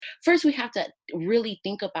first we have to really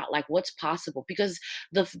think about like what's possible, because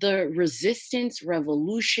the resistance,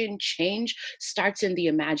 revolution, change starts in the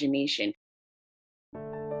imagination.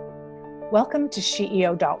 Welcome to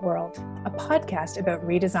SheEO.world, a podcast about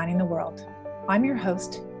redesigning the world. I'm your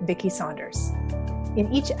host, Vicki Saunders.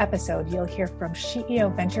 In each episode, you'll hear from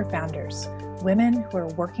SheEO venture founders, women who are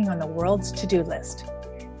working on the world's to-do list.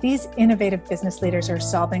 These innovative business leaders are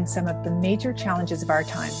solving some of the major challenges of our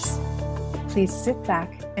times. Please sit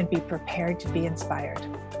back and be prepared to be inspired.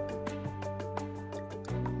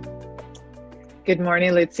 Good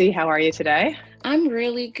morning, Lucy. How are you today? I'm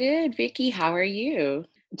really good, Vicki. How are you?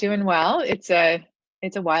 Doing well. It's a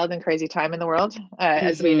wild and crazy time in the world,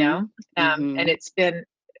 as we know, and it's been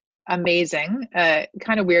amazing.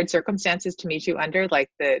 Kind of weird circumstances to meet you under, like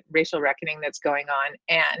the racial reckoning that's going on,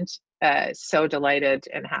 and so delighted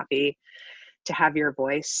and happy to have your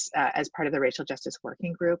voice as part of the Racial Justice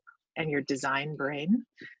Working Group and your design brain.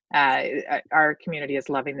 Our community is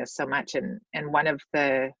loving this so much, and one of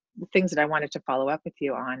the things that I wanted to follow up with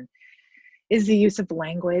you on is the use of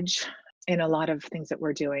language in a lot of things that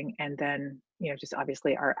we're doing, and then just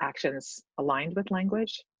obviously our actions aligned with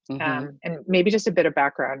language. And maybe just a bit of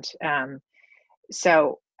background.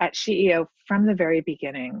 So at SheEO, from the very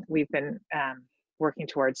beginning, we've been working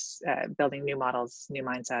towards building new models, new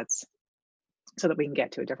mindsets, so that we can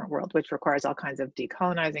get to a different world, which requires all kinds of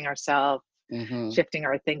decolonizing ourselves, shifting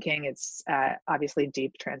our thinking. It's obviously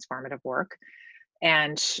deep transformative work.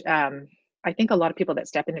 And I think a lot of people that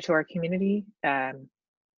step into our community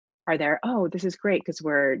are there, oh, this is great because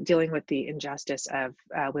we're dealing with the injustice of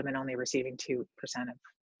women only receiving 2% of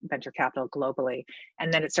venture capital globally.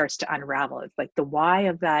 And then it starts to unravel. It's like the why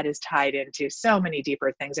of that is tied into so many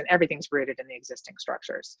deeper things, and everything's rooted in the existing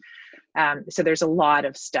structures. So there's a lot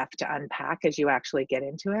of stuff to unpack as you actually get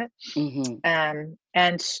into it.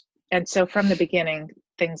 And so from the beginning,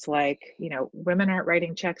 things like, women aren't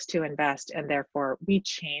writing checks to invest, and therefore we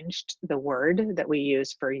changed the word that we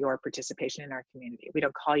use for your participation in our community. We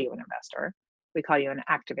don't call you an investor, we call you an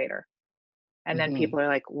activator. And then people are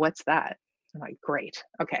like, what's that? I'm like, great,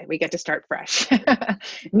 okay, we get to start fresh.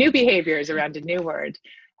 New behaviors around a new word.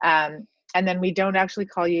 And then we don't actually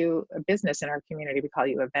call you a business in our community, we call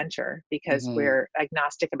you a venture, because we're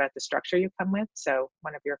agnostic about the structure you come with. So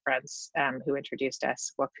one of your friends who introduced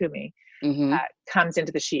us, Wakumi, comes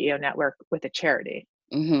into the SheEO network with a charity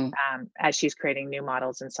as she's creating new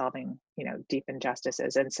models and solving, deep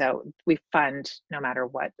injustices. And so we fund no matter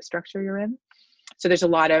what structure you're in. So there's a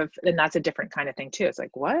lot of, and that's a different kind of thing too. It's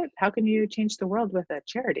like, what? How can you change the world with a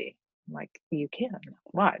charity? I'm like, you can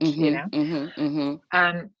watch,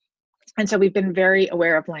 And so we've been very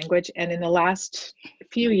aware of language. And in the last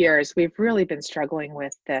few years, we've really been struggling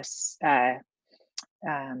with this.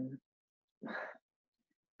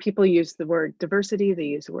 People use the word diversity, they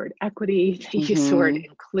use the word equity, they use the word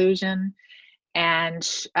inclusion. And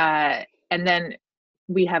then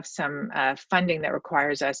we have some funding that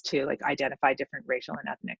requires us to identify different racial and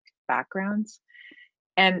ethnic backgrounds.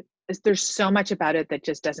 And there's so much about it that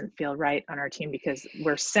just doesn't feel right on our team, because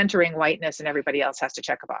we're centering whiteness and everybody else has to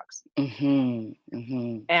check a box.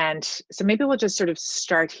 And so maybe we'll just sort of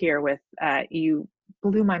start here with, you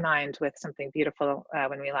blew my mind with something beautiful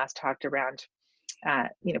when we last talked around,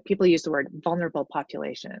 people use the word vulnerable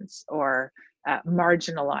populations or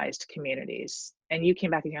marginalized communities. And you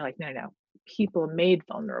came back and you're like, no, people made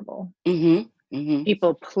vulnerable.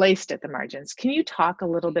 People placed at the margins. Can you talk a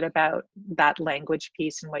little bit about that language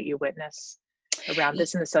piece and what you witness around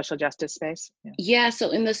this in the social justice space? Yeah, so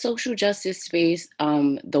in the social justice space,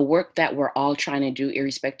 the work that we're all trying to do,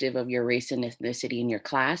 irrespective of your race and ethnicity in your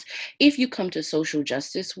class, if you come to social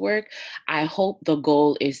justice work, I hope the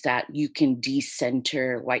goal is that you can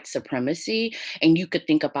decenter white supremacy, and you could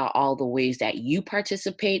think about all the ways that you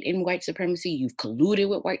participate in white supremacy, you've colluded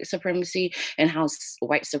with white supremacy, and how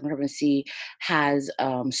white supremacy has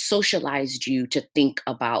socialized you to think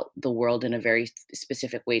about the world in a very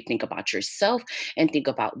specific way, think about yourself, and think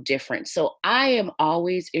about difference. So I am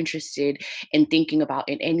always interested in thinking about,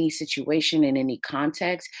 in any situation, in any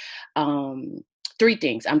context, three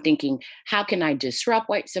things. I'm thinking, how can I disrupt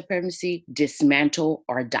white supremacy, dismantle,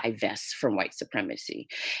 or divest from white supremacy?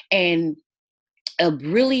 And a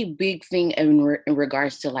really big thing in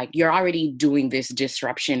regards to you're already doing this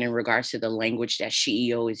disruption in regards to the language that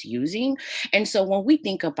SheEO is using. And so when we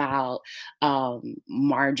think about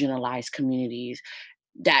marginalized communities,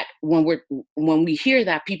 that when we hear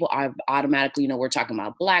that, people are automatically, we're talking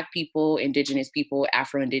about Black people, Indigenous people,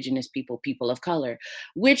 Afro-Indigenous people, people of color,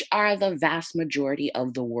 which are the vast majority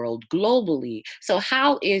of the world globally. So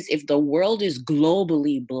if the world is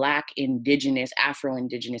globally Black, Indigenous,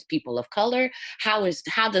 Afro-Indigenous, people of color, how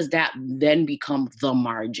does that then become the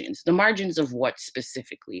margins? The margins of what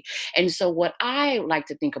specifically? And so what I like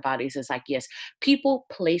to think about is like, yes, people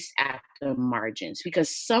placed at the margins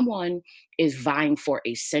because someone is vying for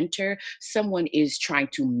a center. Someone is trying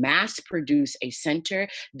to mass produce a center.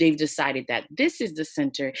 They've decided that this is the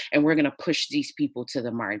center and we're going to push these people to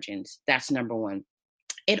the margins. That's number one.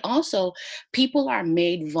 And also, people are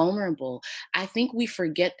made vulnerable. I think we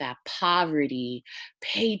forget that poverty,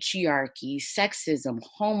 patriarchy, sexism,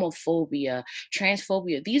 homophobia,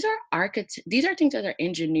 transphobia, these are things that are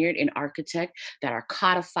engineered in architect, that are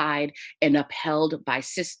codified and upheld by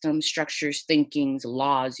systems, structures, thinkings,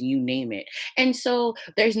 laws, you name it. And so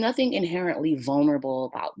there's nothing inherently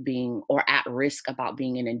vulnerable about being, or at risk about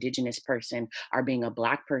being, an Indigenous person or being a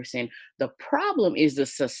Black person. The problem is the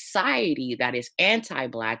society that is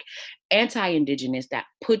anti-Black, anti-Indigenous, that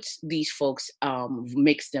puts these folks,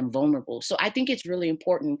 makes them vulnerable. So I think it's really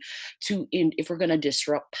important if we're going to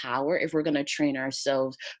disrupt power, if we're going to train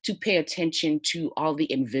ourselves to pay attention to all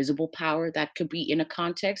the invisible power that could be in a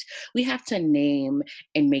context, we have to name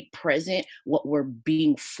and make present what we're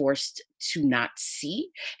being forced to not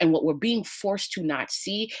see. And what we're being forced to not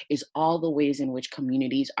see is all the ways in which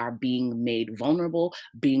communities are being made vulnerable,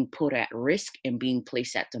 being put at risk, and being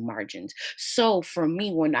placed at the margins. So for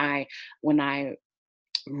me, when I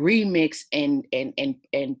remix and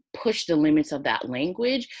push the limits of that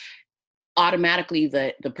language, automatically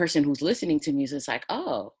the person who's listening to me is just like,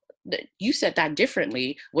 oh, you said that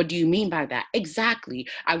differently. What do you mean by that? Exactly.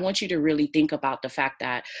 I want you to really think about the fact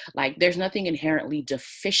that, like, there's nothing inherently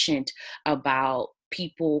deficient about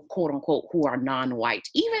people, quote unquote, who are non-white.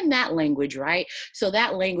 Even that language, right? So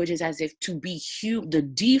that language is as if to be the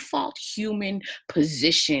default human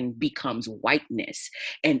position becomes whiteness,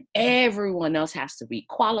 and everyone else has to be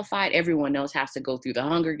qualified. Everyone else has to go through the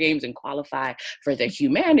Hunger Games and qualify for the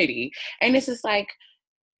humanity. And it's just like,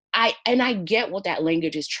 I get what that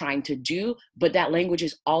language is trying to do, but that language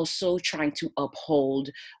is also trying to uphold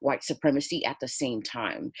white supremacy at the same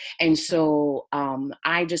time. And so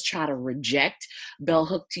I just try to reject. Bell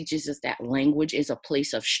Hook teaches us that language is a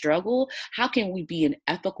place of struggle. How can we be an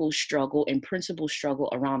ethical struggle and principle struggle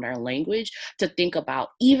around our language to think about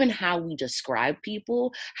even how we describe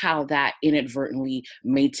people, how that inadvertently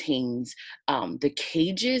maintains the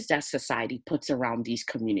cages that society puts around these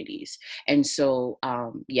communities? And so,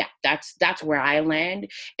 that's where I land.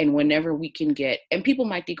 And whenever we can get, and people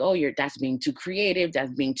might think, oh, that's being too creative,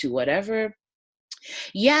 that's being too whatever.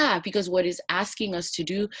 Yeah, because what is asking us to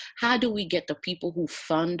do, how do we get the people who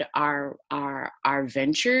fund our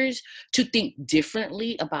ventures to think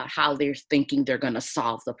differently about how they're thinking they're going to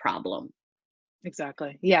solve the problem?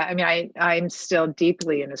 Exactly. Yeah. I mean, I'm still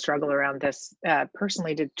deeply in a struggle around this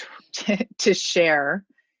personally to share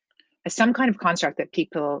some kind of construct that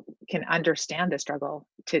people can understand the struggle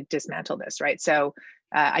to dismantle this, right? So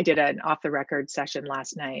I did an off the record session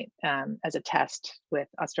last night as a test with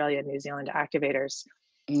Australia and New Zealand activators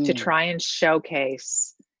to try and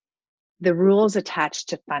showcase the rules attached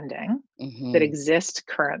to funding that exist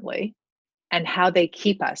currently and how they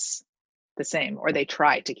keep us the same, or they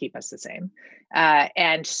try to keep us the same.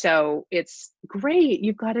 And so it's great,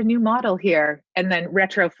 you've got a new model here, and then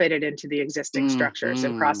retrofit it into the existing structures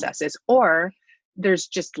and processes, or there's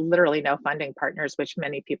just literally no funding partners, which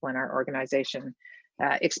many people in our organization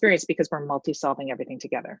experience because we're multi-solving everything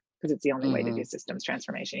together, because it's the only way to do systems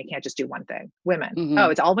transformation. You can't just do one thing. Women. Oh,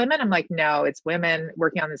 it's all women? I'm like, no, it's women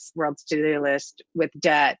working on this world's to-do list with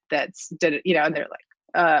debt and they're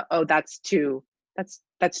like, oh, that's too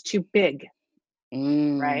big,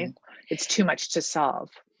 right? It's too much to solve.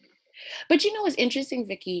 But what's interesting,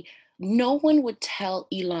 Vicki? No one would tell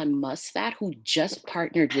Elon Musk that, who just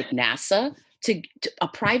partnered with NASA a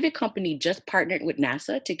private company just partnered with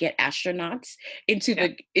NASA to get astronauts into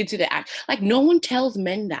the act. Like, no one tells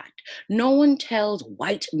men that. No one tells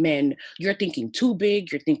white men, you're thinking too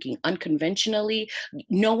big, you're thinking unconventionally.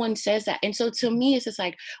 No one says that. And so to me, it's just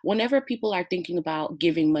like, whenever people are thinking about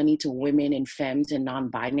giving money to women and femmes and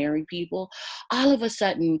non-binary people, all of a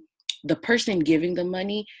sudden, the person giving the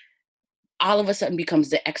money all of a sudden becomes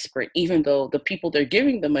the expert, even though the people they're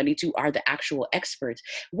giving the money to are the actual experts.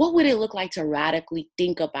 What would it look like to radically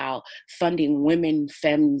think about funding women,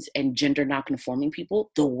 femmes, and gender nonconforming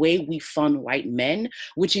people the way we fund white men,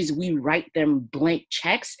 which is we write them blank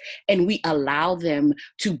checks and we allow them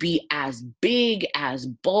to be as big, as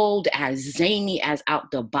bold, as zany, as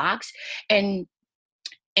out the box, and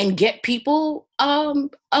get people to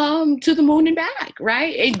the moon and back,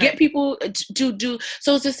 right? And get people to do.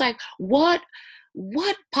 So it's just like, what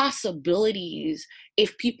possibilities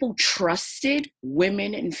if people trusted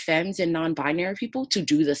women and femmes and non-binary people to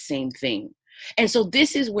do the same thing? And so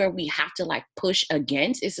this is where we have to like push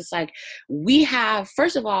against. It's just like, we have,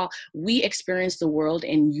 first of all, we experience the world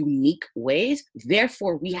in unique ways.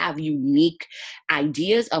 Therefore, we have unique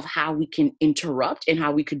ideas of how we can interrupt and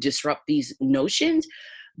how we could disrupt these notions.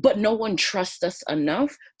 But no one trusts us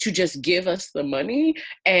enough to just give us the money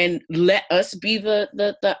and let us be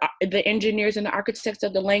the engineers and the architects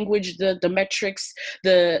of the language, the metrics,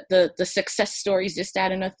 the success stories, this,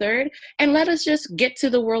 that, and a third, and let us just get to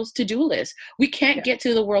the world's to-do list. We can't get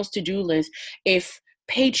to the world's to-do list if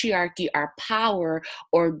patriarchy, our power,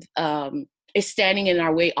 or is standing in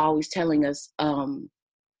our way, always telling us,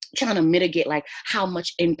 trying to mitigate like how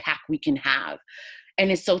much impact we can have. And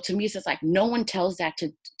it's so, to me, it's just like, no one tells that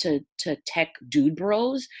to tech dude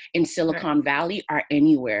bros in Silicon Valley or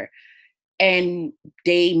anywhere. And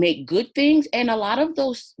they make good things. And a lot of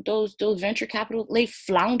those venture capital, they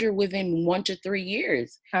flounder within 1 to 3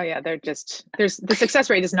 years. Oh yeah. The success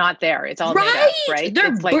rate is not there. It's all made up, right?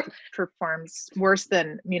 It's like performs worse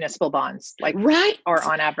than municipal bonds, like, or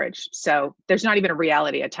on average. So there's not even a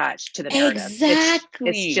reality attached to the narrative. Exactly.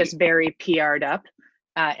 It's just very PR'd up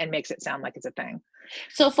and makes it sound like it's a thing.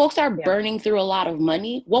 So folks are burning through a lot of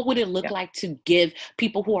money. What would it look like to give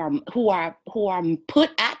people who are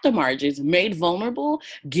put at the margins, made vulnerable,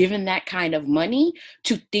 given that kind of money,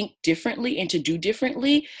 to think differently and to do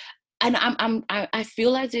differently? And I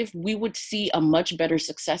feel as if we would see a much better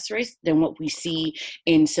success rate than what we see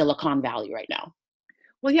in Silicon Valley right now.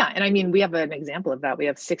 Well, yeah. And I mean, we have an example of that. We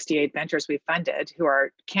have 68 ventures we've funded who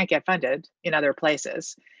can't get funded in other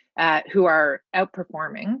places, who are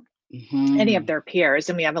outperforming any of their peers.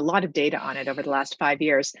 And we have a lot of data on it over the last 5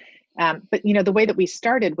 years. But, the way that we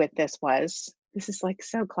started with this is like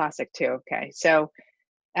so classic too. Okay. So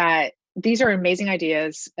these are amazing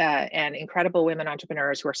ideas and incredible women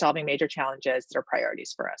entrepreneurs who are solving major challenges that are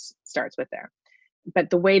priorities for us. Starts with there. But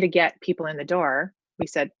the way to get people in the door, we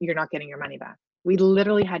said, you're not getting your money back. We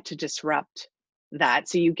literally had to disrupt that.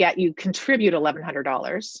 So you contribute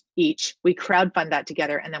 $1,100 each. We crowdfund that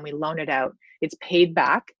together and then we loan it out. It's paid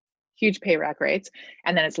back. Huge pay rack rates,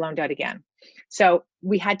 and then it's loaned out again. So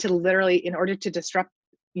we had to literally, in order to disrupt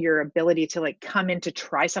your ability to like come in to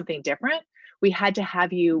try something different, we had to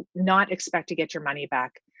have you not expect to get your money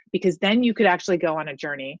back, because then you could actually go on a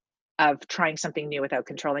journey of trying something new without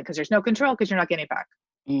controlling, because there's no control because you're not getting it back.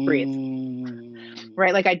 Breathe.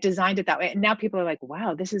 Right? Like I designed it that way. And now people are like,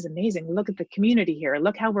 wow, this is amazing. Look at the community here.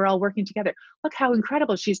 Look how we're all working together. Look how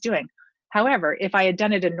incredible she's doing. However, if I had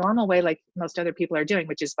done it a normal way, like most other people are doing,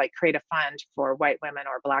 which is like create a fund for white women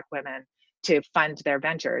or Black women to fund their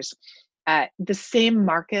ventures, the same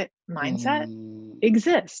market mindset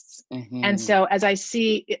exists. And so as I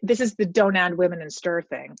see, this is the don't add women in stir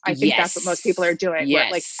thing. I think that's what most people are doing. We're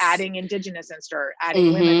like adding Indigenous in stir,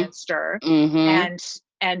 adding women in stir,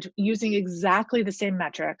 and using exactly the same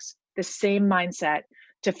metrics, the same mindset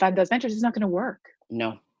to fund those ventures is not going to work.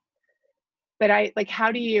 No. But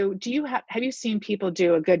have you seen people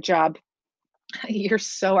do a good job? You're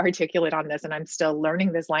so articulate on this, and I'm still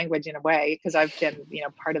learning this language in a way, because I've been,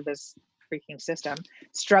 part of this freaking system,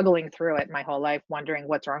 struggling through it my whole life, wondering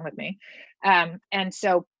what's wrong with me. And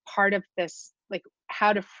so part of this, like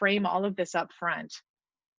how to frame all of this up front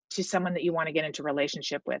to someone that you want to get into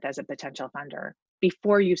relationship with as a potential funder,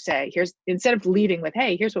 before you say, instead of leading with,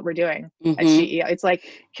 hey, here's what we're doing at CEO, it's like,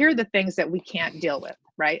 here are the things that we can't deal with,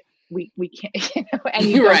 right? We can't, and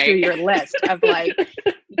you go through your list of like,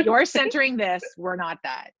 you're centering this, we're not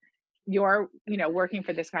that. You're, working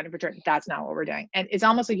for this kind of return, that's not what we're doing. And it's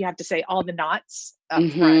almost like you have to say all the knots up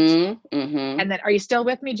front. And then, are you still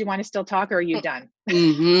with me? Do you want to still talk, or are you done?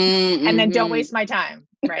 And then don't waste my time,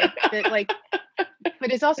 right?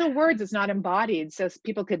 But it's also words, it's not embodied. So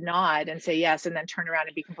people could nod and say yes, and then turn around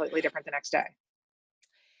and be completely different the next day.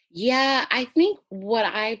 Yeah, I think what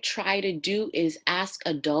I try to do is ask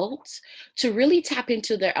adults to really tap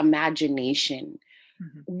into their imagination.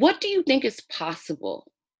 What do you think is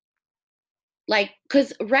possible? Like,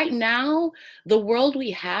 because right now, the world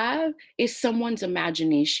we have is someone's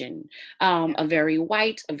imagination. Yeah. A very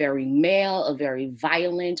white, a very male, a very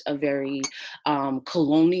violent, a very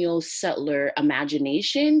colonial settler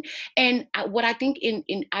imagination. And what I think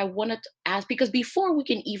I wanted to ask, because before we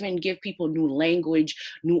can even give people new language,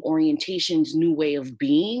 new orientations, new way of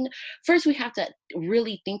being, first we have to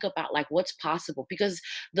really think about like what's possible, because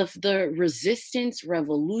the resistance,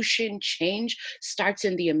 revolution, change starts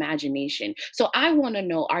in the imagination. So I want to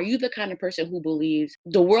know, are you the kind of person who believes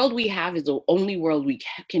the world we have is the only world we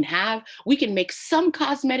can have? We can make some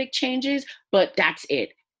cosmetic changes, but that's it.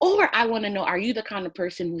 Or I want to know, are you the kind of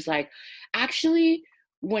person who's like, actually,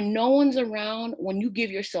 when no one's around, when you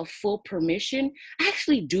give yourself full permission, I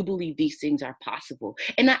actually do believe these things are possible.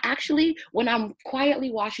 And I actually, when I'm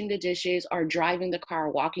quietly washing the dishes or driving the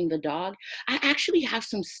car, walking the dog, I actually have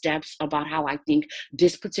some steps about how I think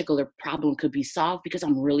this particular problem could be solved because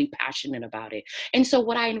I'm really passionate about it. And so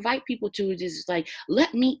what I invite people to is like,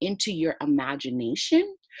 let me into your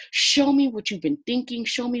imagination. Show me what you've been thinking.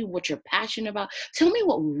 Show me what you're passionate about. Tell me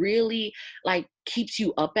what really like keeps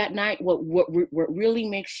you up at night. What really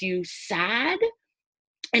makes you sad.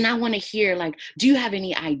 And I want to hear, like, do you have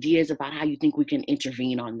any ideas about how you think we can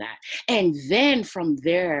intervene on that? And then from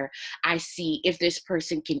there, I see if this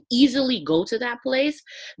person can easily go to that place,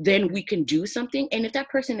 then we can do something. And if that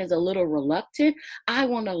person is a little reluctant, I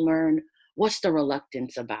want to learn what's the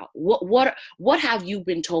reluctance about? What have you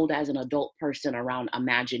been told as an adult person around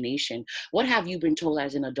imagination? What have you been told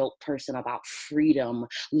as an adult person about freedom,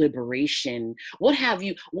 liberation? What have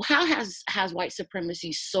you, how has white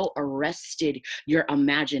supremacy so arrested your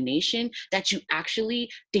imagination that you actually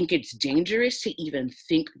think it's dangerous to even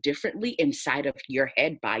think differently inside of your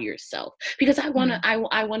head by yourself? Because I want to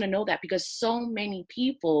I want to know that, because so many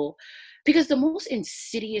people, because the most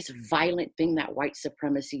insidious violent thing that white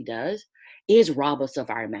supremacy does is rob us of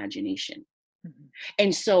our imagination. Mm-hmm.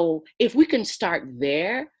 And so if we can start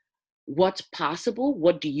there, what's possible?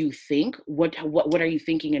 What do you think? What are you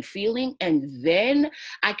thinking and feeling? And then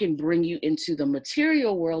I can bring you into the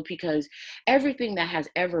material world, because everything that has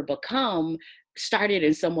ever become started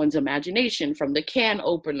in someone's imagination, from the can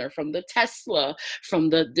opener, from the Tesla, from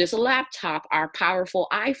this laptop, our powerful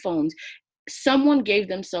iPhones. Someone gave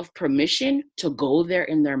themselves permission to go there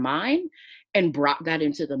in their mind and brought that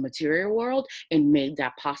into the material world and made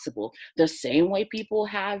that possible. The same way people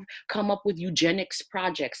have come up with eugenics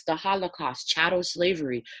projects, the Holocaust, chattel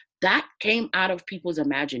slavery, that came out of people's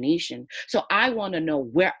imagination. So I want to know,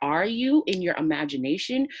 where are you in your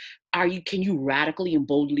imagination? Can you radically and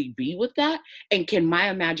boldly be with that? And can my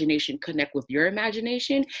imagination connect with your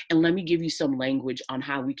imagination? And let me give you some language on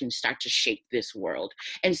how we can start to shape this world.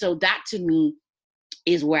 And so that to me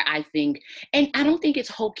is where I think, and I don't think it's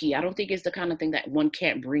hokey. I don't think it's the kind of thing that one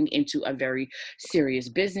can't bring into a very serious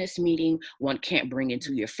business meeting. One can't bring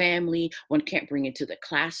into your family. One can't bring into the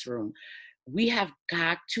classroom. We have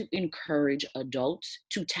got to encourage adults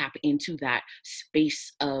to tap into that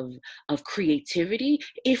space of creativity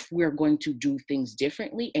if we're going to do things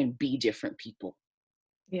differently and be different people.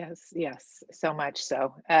 Yes, yes, so much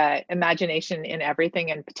so. Imagination in everything,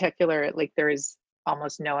 in particular, like there is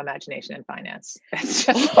almost no imagination in finance. It's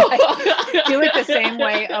just like do it the same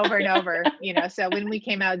way over and over, you know. So when we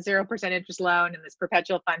came out 0% interest loan and this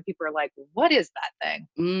perpetual fund, people are like, what is that thing?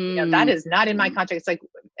 You know, that is not in my contract. It's like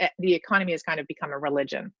the economy has kind of become a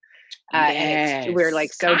religion. And we're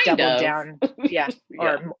like so doubled down. Yeah, Yeah.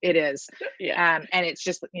 or it is. Yeah. And it's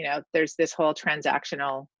just, you know, there's this whole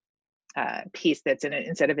transactional piece that's in it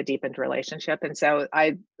instead of a deepened relationship. And so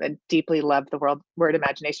I deeply love the word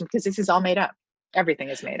imagination, because this is all made up. Everything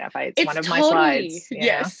is made up. It's one of my slides.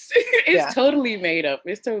 Yes. It's Yeah. totally made up.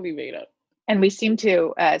 It's totally made up. And we seem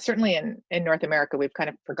to, certainly in North America, we've kind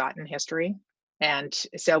of forgotten history. And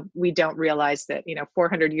so we don't realize that, you know,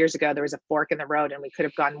 400 years ago, there was a fork in the road and we could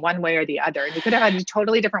have gone one way or the other. And we could have had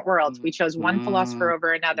totally different worlds. We chose one philosopher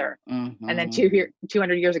over another. And then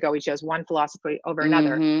 200 years ago, we chose one philosophy over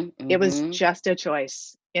another. It was just a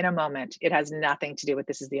choice in a moment. It has nothing to do with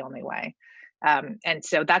this is the only way. And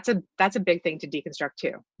so that's a big thing to deconstruct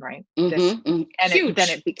too, right? Then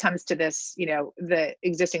it becomes to this, you know, the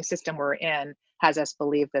existing system we're in has us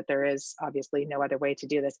believe that there is obviously no other way to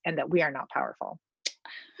do this, and that we are not powerful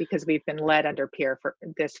because we've been led under fear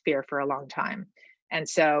for a long time. And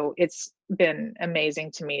so it's been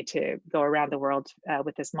amazing to me to go around the world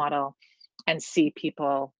with this model and see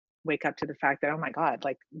people wake up to the fact that, oh my God,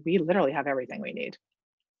 like we literally have everything we need.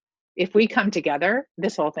 If we come together,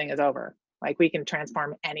 this whole thing is over. Like we can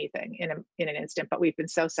transform anything in an instant, but we've been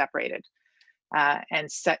so separated and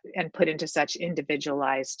put into such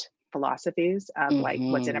individualized philosophies of like,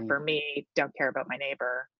 what's in it Mhm. for me, don't care about my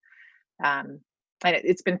neighbor. Um, and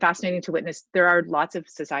it's been fascinating to witness. There are lots of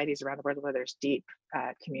societies around the world where there's deep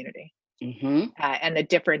community, Mhm. and the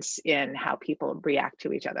difference in how people react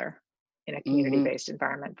to each other in a Mhm. community-based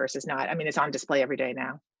environment versus not. I mean, it's on display every day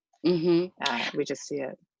now. Mhm. We just see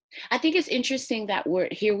it. I think it's interesting that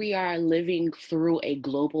we are living through a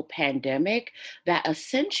global pandemic that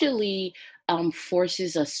essentially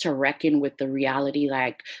forces us to reckon with the reality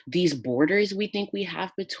like these borders we think we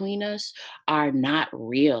have between us are not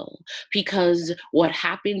real because what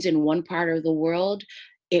happens in one part of the world,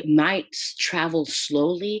 it might travel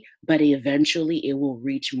slowly, but eventually it will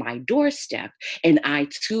reach my doorstep. And I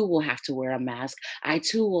too will have to wear a mask. I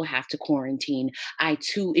too will have to quarantine. I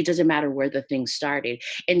too, it doesn't matter where the thing started.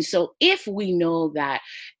 And so, if we know that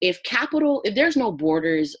if there's no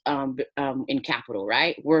borders in capital,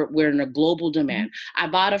 right? We're in a global Mhm. demand. I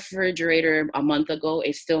bought a refrigerator a month ago.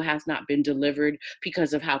 It still has not been delivered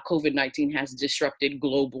because of how COVID-19 has disrupted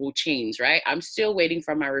global chains, right? I'm still waiting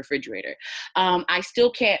for my refrigerator. I still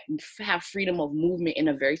can't have freedom of movement in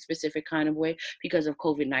a very specific kind of way because of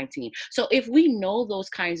COVID-19. So, if we know those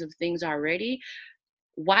kinds of things already,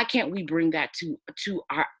 why can't we bring that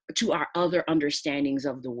to our other understandings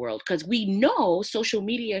of the world? Because we know social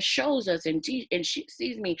media shows us and she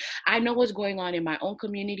sees me. I know what's going on in my own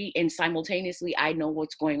community, and simultaneously I know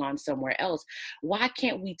what's going on somewhere else. Why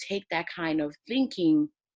can't we take that kind of thinking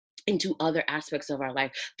into other aspects of our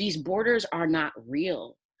life? These borders are not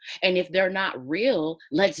real. And if they're not real,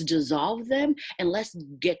 let's dissolve them and let's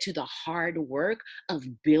get to the hard work of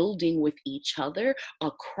building with each other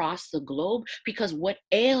across the globe. Because what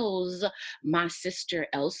ails my sister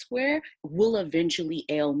elsewhere will eventually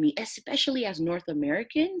ail me, especially as North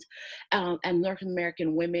Americans and North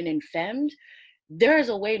American women and femmes. There is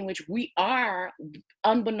a way in which we are,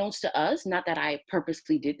 unbeknownst to us, not that I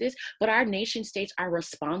purposely did this, but our nation states are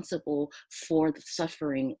responsible for the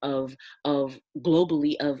suffering of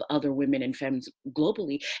globally of other women and femmes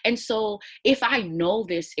globally. And so if I know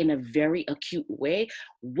this in a very acute way,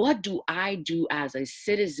 what do I do as a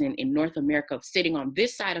citizen in North America, sitting on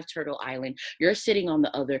this side of Turtle Island, you're sitting on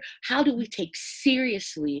the other? How do we take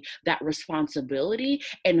seriously that responsibility,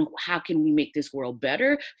 and how can we make this world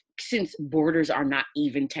better, since borders are not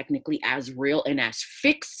even technically as real and as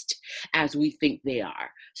fixed as we think they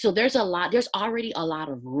are? So there's already a lot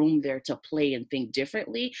of room there to play and think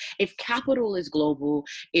differently. If capital is global,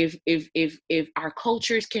 if our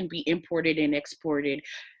cultures can be imported and exported,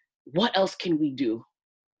 what else can we do?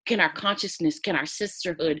 Can our consciousness, can our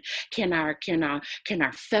sisterhood, can our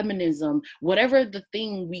feminism, whatever the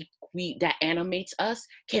thing we that animates us,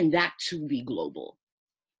 can that too be global?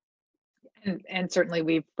 And certainly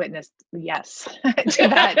we've witnessed yes to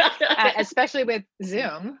that, especially with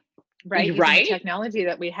Zoom, right? Using the Right? technology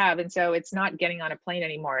that we have, and so it's not getting on a plane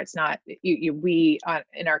anymore. It's not we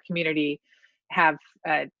in our community have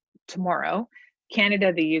tomorrow,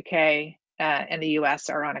 Canada, the UK. And the US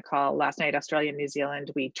are on a call last night, Australia, New Zealand.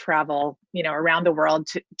 We travel, around the world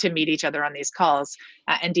to meet each other on these calls,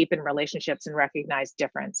 and deepen relationships and recognize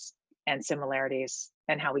difference and similarities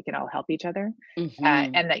and how we can all help each other, Hmm.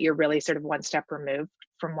 and that you're really sort of one step removed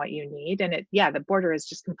from what you need. And the border is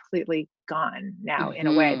just completely gone now in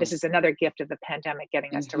a way. This Hmm. is another gift of the pandemic,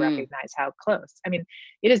 getting us to Hmm. recognize how close. I mean,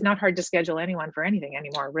 it is not hard to schedule anyone for anything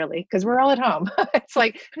anymore, really, because we're all at home. It's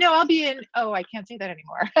like, no, I'll be in. Oh, I can't say that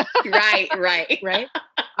anymore. Right, right. Right?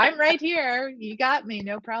 I'm right here. You got me,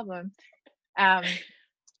 no problem. Um,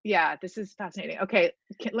 yeah, this is fascinating. Okay,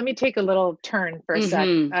 let me take a little turn for a sec.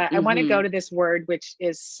 Hmm. I want to go Hmm. to this word which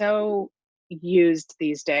is so used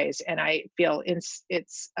these days, and I feel it's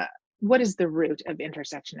what is the root of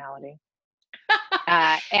intersectionality?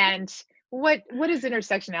 And what does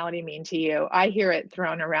intersectionality mean to you? I hear it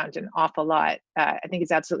thrown around an awful lot. I think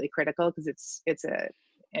it's absolutely critical because it's a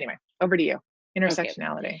anyway. Over to you. Okay.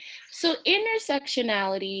 Intersectionality. So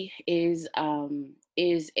intersectionality is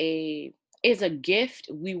a gift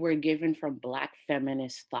we were given from Black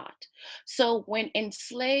feminist thought. So when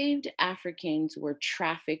enslaved Africans were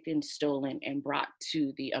trafficked and stolen and brought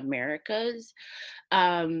to the Americas,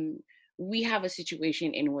 um, we have a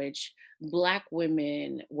situation in which Black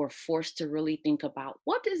women were forced to really think about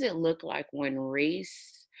what does it look like when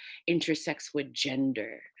race intersects with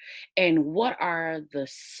gender, and what are the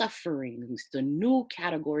sufferings, the new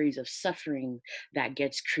categories of suffering that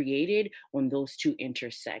gets created when those two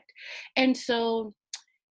intersect. And so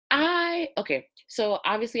okay, so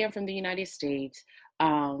obviously I'm from the United States.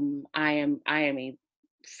 I am a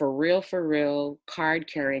for real,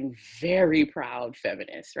 card carrying, very proud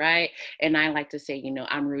feminist, right? And I like to say, you know,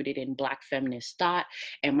 I'm rooted in Black feminist thought,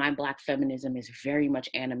 and my Black feminism is very much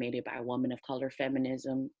animated by women of color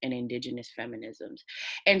feminism and indigenous feminisms.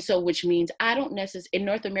 And so, which means I don't necessarily, in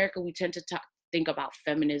North America, we tend to think about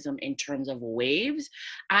feminism in terms of waves.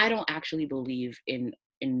 I don't actually believe in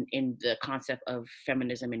the concept of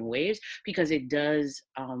feminism in waves, because it does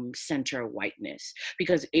center whiteness,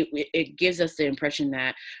 because it gives us the impression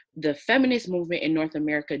that the feminist movement in North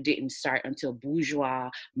America didn't start until bourgeois,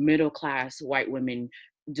 middle class white women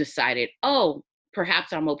decided, oh,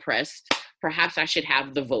 perhaps I'm oppressed, perhaps I should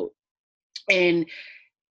have the vote. And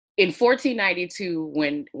in 1492,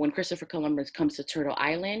 when Christopher Columbus comes to Turtle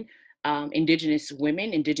Island, indigenous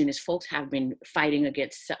women, indigenous folks have been fighting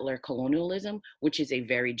against settler colonialism, which is a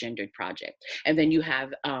very gendered project. And then you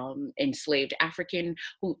have enslaved African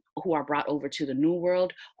who are brought over to the New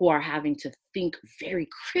World, who are having to think very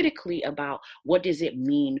critically about what does it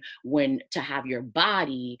mean when to have your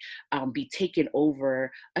body be taken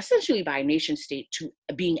over essentially by a nation state, to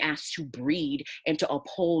being asked to breed and to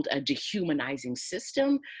uphold a dehumanizing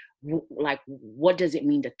system. Like, what does it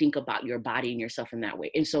mean to think about your body and yourself in that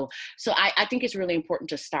way? And so I think it's really important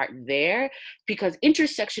to start there, because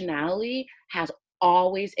intersectionality has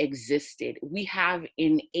always existed. We have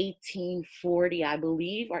in 1840, I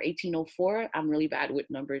believe, or 1804, I'm really bad with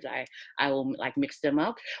numbers, I will like mix them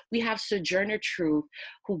up. We have Sojourner Truth,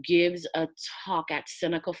 who gives a talk at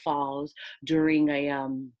Seneca Falls during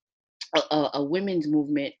a women's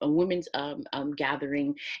movement, a women's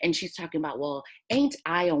gathering, and she's talking about, well, ain't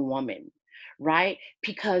I a woman? Right?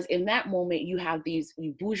 Because in that moment, you have these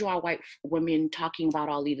bourgeois white women talking about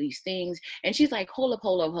all of these things. And she's like, hold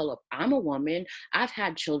up. I'm a woman. I've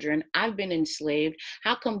had children. I've been enslaved.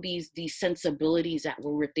 How come these sensibilities that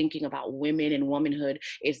we're thinking about women and womanhood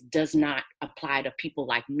does not apply to people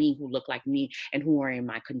like me, who look like me and who are in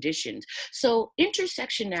my conditions? So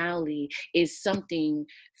intersectionality is something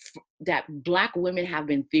that Black women have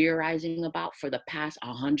been theorizing about for the past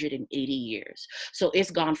 180 years. So it's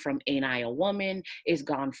gone from ain't I a woman, it's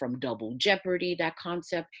gone from double jeopardy, that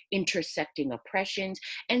concept, intersecting oppressions.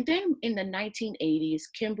 And then in the 1980s,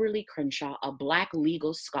 Kimberly Crenshaw, a Black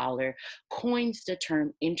legal scholar, coins the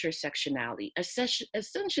term intersectionality.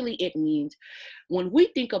 Essentially, it means when we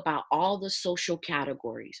think about all the social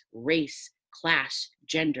categories, race, class,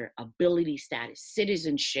 gender, ability status,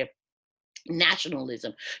 citizenship,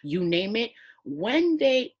 nationalism, you name it, when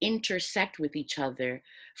they intersect with each other,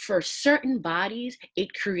 for certain bodies,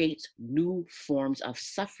 it creates new forms of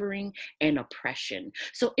suffering and oppression.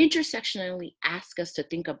 So intersectionality asks us to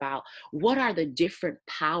think about what are the different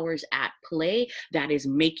powers at play that is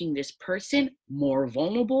making this person more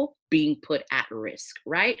vulnerable, being put at risk,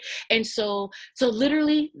 right? And so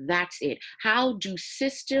literally that's it. How do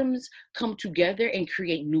systems come together and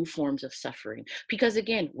create new forms of suffering? Because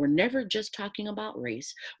again, we're never just talking about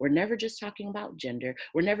race. We're never just talking about gender.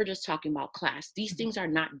 We're never just talking about class. These things are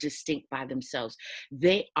not distinct by themselves.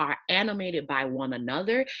 They are animated by one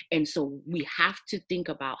another. And so we have to think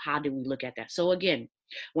about, how do we look at that? So again,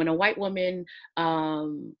 when a white woman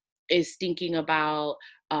is thinking about,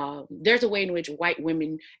 there's a way in which white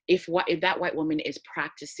women, if that white woman is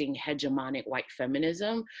practicing hegemonic white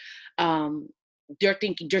feminism, they're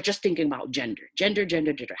just thinking about gender.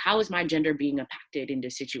 How is my gender being impacted in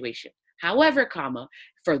this situation? However,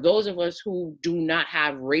 for those of us who do not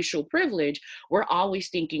have racial privilege, we're always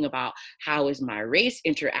thinking about, how is my race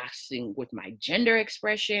interacting with my gender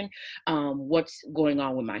expression? What's going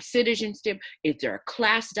on with my citizenship? Is there a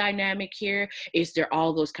class dynamic here? Is there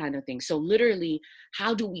all those kind of things? So literally,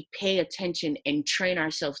 how do we pay attention and train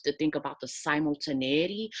ourselves to think about the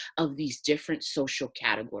simultaneity of these different social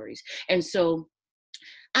categories? And so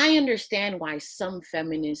I understand why some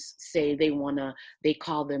feminists say they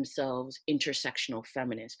call themselves intersectional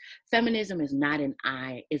feminists. Feminism is not an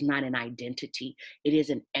identity. It is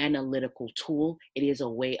an analytical tool. It is a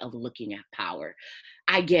way of looking at power.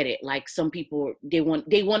 I get it. Like, some people, they want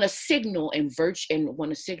to signal and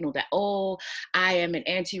want to signal that, oh, I am an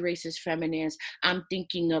anti-racist feminist. I'm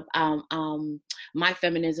thinking of my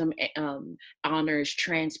feminism honors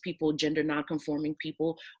trans people, gender nonconforming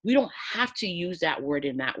people. We don't have to use that word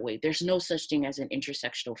in that way. There's no such thing as an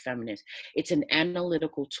intersectional feminist. It's an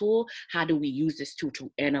analytical tool. How do we use this tool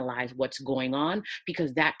to analyze what's going on?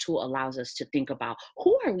 Because that tool allows us to think about,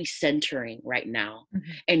 who are we centering right now?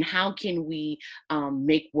 Mm-hmm. And how can we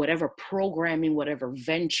make whatever programming, whatever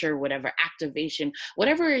venture, whatever activation,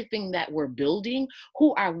 whatever thing that we're building,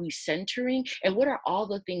 who are we centering, and what are all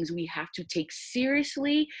the things we have to take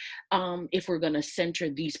seriously if we're going to center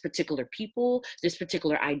these particular people, this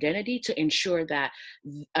particular identity, to ensure that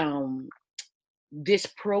this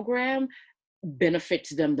program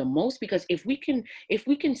benefits them the most. Because if we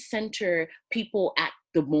can center people at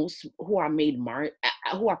the most who are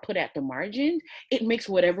who are put at the margin, it makes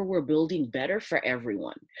whatever we're building better for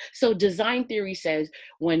everyone. So design theory says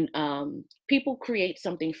when people create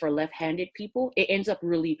something for left-handed people, it ends up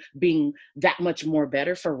really being that much more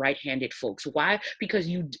better for right-handed folks. Why? Because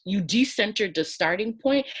you decentered the starting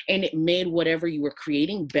point, and it made whatever you were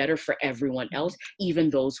creating better for everyone else, even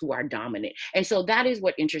those who are dominant. And so that is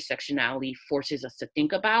what intersectionality forces us to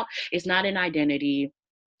think about. It's not an identity.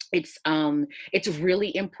 It's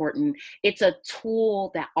really important. It's a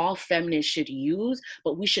tool that all feminists should use,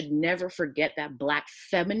 but we should never forget that Black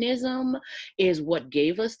feminism is what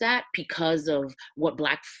gave us that, because of what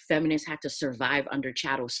Black feminists had to survive under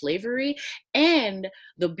chattel slavery. And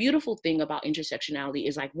the beautiful thing about intersectionality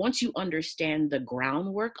is, like, once you understand the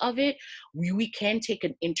groundwork of it, we can take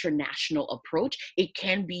an international approach. It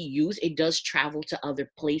can be used. It does travel to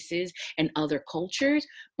other places and other cultures,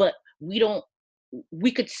 but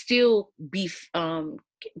we could still be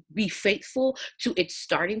faithful to its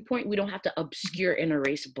starting point. We don't have to obscure and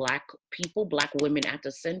erase Black people, Black women at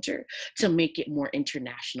the center, to make it more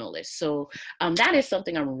internationalist. So that is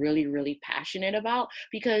something I'm really, really passionate about,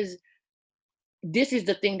 because this is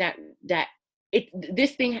the thing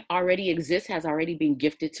this thing already exists, has already been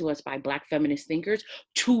gifted to us by Black feminist thinkers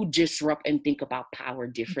to disrupt and think about power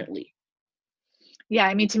differently. Yeah,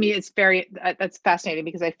 I mean, to me, it's that's fascinating,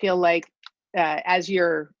 because I feel like as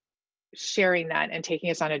you're sharing that and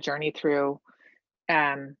taking us on a journey through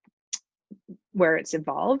where it's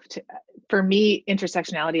evolved, for me,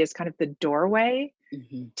 intersectionality is kind of the doorway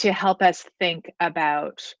to help us think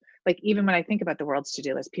about, like, even when I think about the world's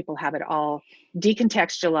to-do list, people have it all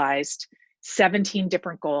decontextualized, 17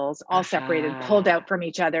 different goals, all separated, pulled out from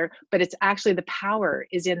each other, but it's actually, the power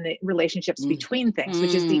is in the relationships between things,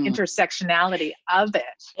 which is the intersectionality of it.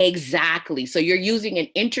 Exactly. So you're using an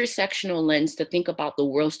intersectional lens to think about the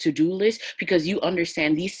world's to-do list, because you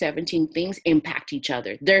understand these 17 things impact each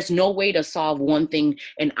other. There's no way to solve one thing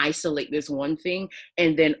and isolate this one thing,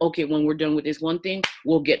 and then, okay, when we're done with this one thing,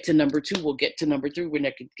 we'll get to number 2, we'll get to number 3, we're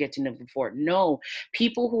not gonna get to number 4. No,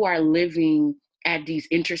 people who are living at these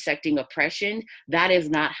intersecting oppression, that is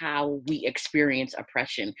not how we experience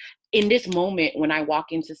oppression. In this moment, when I walk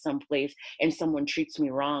into some place and someone treats me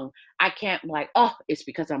wrong, I can't be like, oh, it's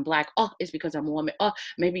because I'm Black. Oh, it's because I'm a woman. Oh,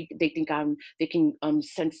 maybe they think they can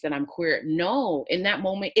sense that I'm queer. No, in that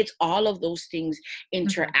moment, it's all of those things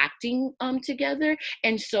interacting together.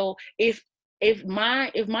 And so if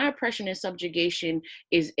my oppression and subjugation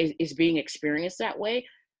is being experienced that way,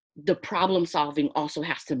 the problem solving also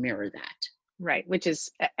has to mirror that. Right, which is,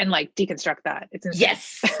 and like, deconstruct that. It's insane.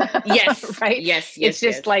 Yes, right. Yes. It's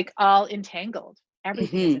just like all entangled.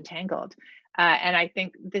 Everything is entangled, and I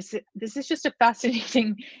think this is just a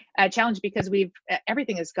fascinating challenge, because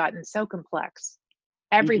everything has gotten so complex.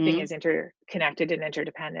 Everything is interconnected and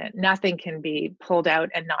interdependent. Nothing can be pulled out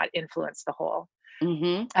and not influence the whole.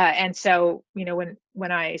 And so, you know,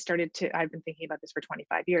 when I started I've been thinking about this for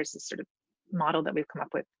 25 years. This sort of model that we've come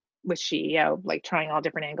up with SheEO, like trying all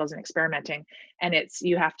different angles and experimenting. And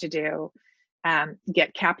you have to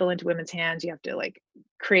get capital into women's hands. You have to, like,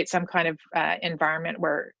 create some kind of environment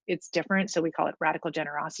where it's different. So we call it radical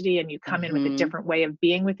generosity, and you come in with a different way of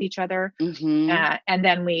being with each other. And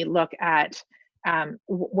then we look at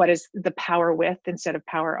what is the power with instead of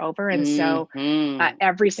power over. And so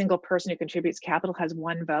every single person who contributes capital has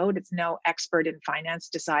one vote. It's no expert in finance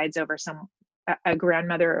decides over a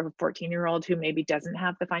grandmother of a 14-year-old who maybe doesn't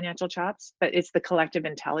have the financial chops, but it's the collective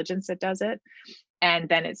intelligence that does it. And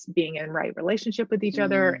then it's being in right relationship with each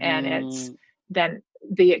other. And it's then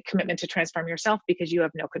the commitment to transform yourself, because you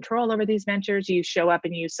have no control over these ventures. You show up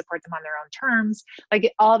and you support them on their own terms.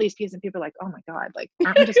 Like, all these pieces, and people are like, oh my God, like,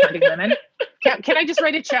 aren't we just funding women? Can I just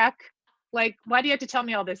write a check? Like, why do you have to tell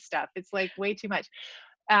me all this stuff? It's like way too much.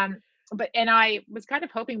 And I was kind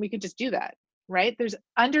of hoping we could just do that. Right? There's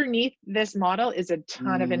underneath this model is a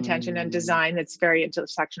ton of intention and design that's very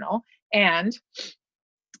intersectional, and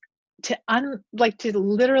to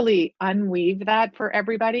literally unweave that for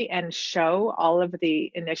everybody and show all of the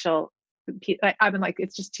initial. I've been like,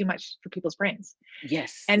 it's just too much for people's brains.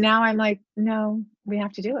 Yes. And now I'm like, no, we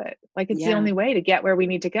have to do it. Like, it's the only way to get where we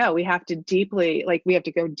need to go. We have to we have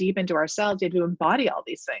to go deep into ourselves. You have to embody all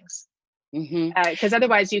these things, because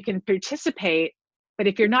otherwise you can participate, But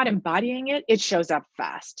if you're not embodying it, it shows up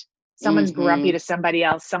fast. Someone's grumpy Mm-hmm. to somebody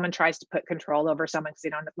else. Someone tries to put control over someone because they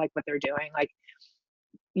don't like what they're doing. Like,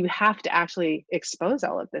 you have to actually expose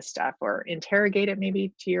all of this stuff or interrogate it,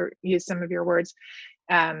 maybe, to use some of your words.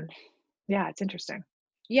 Yeah, it's interesting.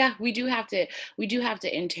 Yeah, we do have to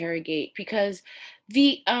interrogate, because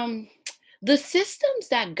the um the systems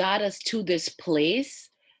that got us to this place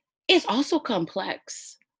is also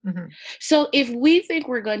complex. Hmm. So if we think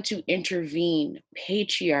we're going to intervene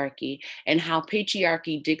patriarchy and how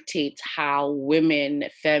patriarchy dictates how women,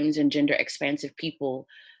 femmes, and gender expansive people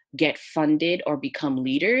get funded or become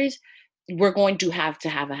leaders, we're going to have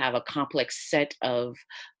a complex set of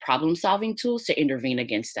problem solving tools to intervene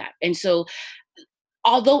against that. And so,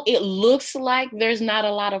 although it looks like there's not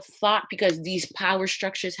a lot of thought because these power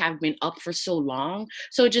structures have been up for so long,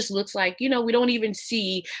 so it just looks like, we don't even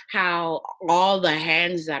see how all the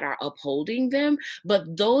hands that are upholding them, but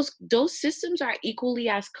those systems are equally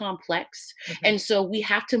as complex. Hmm. And so we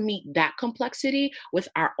have to meet that complexity with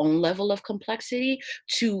our own level of complexity,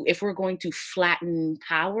 to if we're going to flatten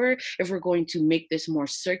power, if we're going to make this more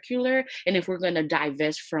circular, and if we're going to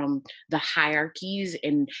divest from the hierarchies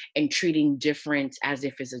and treating difference as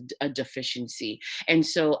if it's a deficiency. And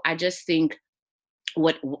so I just think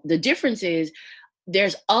what the difference is,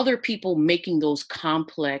 there's other people making those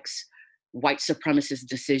complex white supremacist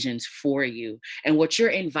decisions for you. And what you're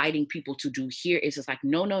inviting people to do here is it's like,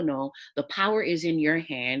 no, no, no. The power is in your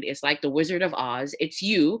hand. It's like the Wizard of Oz. It's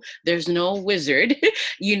you. There's no wizard.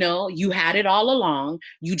 You had it all along.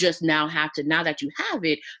 You just now have to, now that you have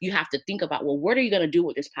it, you have to think about, well, what are you going to do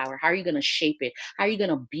with this power? How are you going to shape it? How are you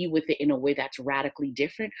going to be with it in a way that's radically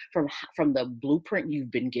different from the blueprint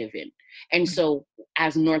you've been given? And so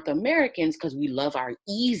as North Americans, because we love our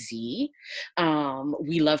easy,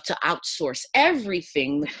 we love to outsource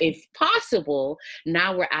everything if possible.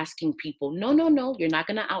 Now we're asking people, no, no, no, you're not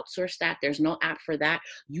going to outsource that. There's no app for that.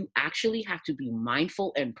 You actually have to be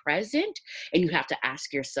mindful and present. And you have to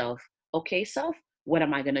ask yourself, okay, self, what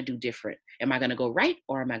am I going to do different? Am I going to go right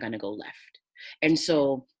or am I going to go left? And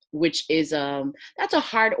so, which is that's a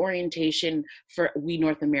hard orientation for we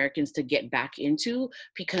North Americans to get back into,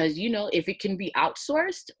 because if it can be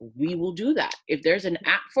outsourced, we will do that. If there's an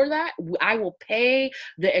app for that, I will pay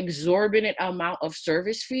the exorbitant amount of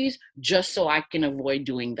service fees just so I can avoid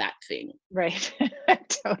doing that thing. Right.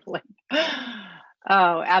 Totally.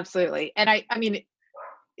 Oh, absolutely. And I mean,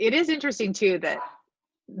 it is interesting too that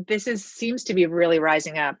this seems to be really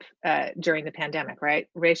rising up during the pandemic, right?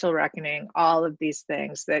 Racial reckoning, all of these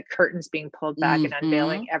things, the curtains being pulled back and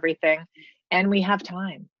unveiling everything. And we have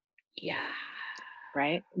time. Yeah.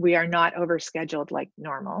 Right? We are not overscheduled like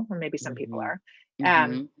normal, or maybe some people are.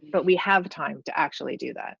 But we have time to actually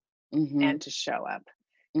do that and to show up.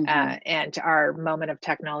 And our moment of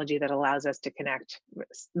technology that allows us to connect with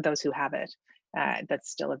those who have it. That's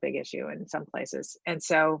still a big issue in some places. And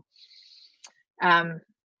so,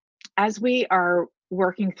 as we are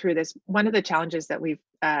working through this, one of the challenges that we've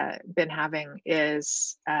been having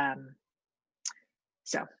is,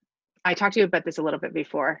 so I talked to you about this a little bit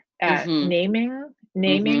before, naming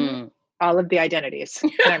all of the identities.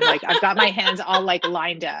 And I'm like, I've got my hands all like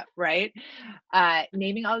lined up, right?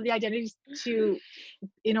 Naming all of the identities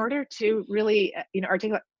in order to really,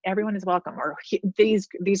 articulate everyone is welcome, or these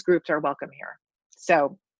groups are welcome here.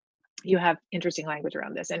 So you have interesting language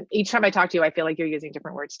around this. And each time I talk to you, I feel like you're using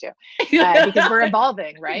different words too, because we're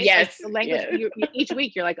evolving, right? Yes. Like language, each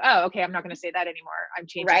week you're like, oh, okay, I'm not going to say that anymore. I'm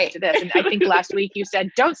changing it to this. And I think last week you said,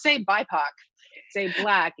 don't say BIPOC, say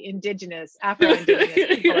Black, Indigenous,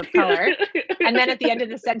 Afro-Indigenous, people of color. And then at the end of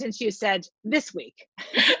the sentence, you said, this week.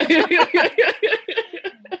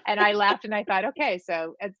 And I laughed and I thought, okay,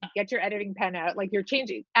 so get your editing pen out. Like, you're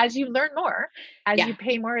changing as you learn more, as you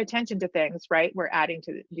pay more attention to things, right? We're adding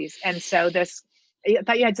to these. And so I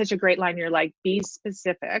thought you had such a great line. You're like, be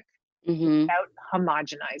specific without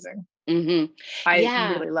homogenizing.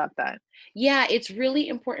 I really love that. Yeah, it's really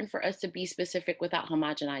important for us to be specific without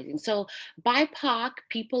homogenizing. So BIPOC,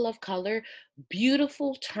 people of color,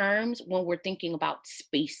 beautiful terms when we're thinking about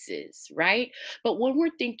spaces, right? But when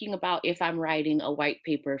we're thinking about, if I'm writing a white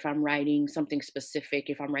paper, if I'm writing something specific,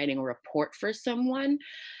 if I'm writing a report for someone,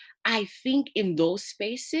 I think in those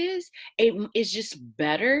spaces, it is just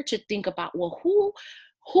better to think about, well, who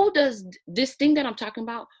does this thing that I'm talking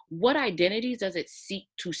about, what identities does it seek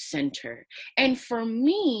to center? And for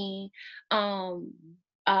me, BIPOC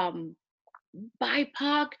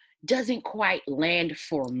doesn't quite land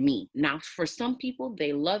for me. Now, for some people,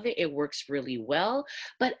 they love it. It works really well.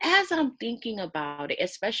 But as I'm thinking about it,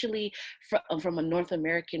 especially from a North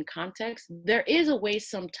American context, there is a way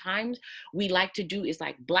sometimes we like to do is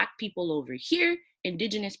like Black people over here,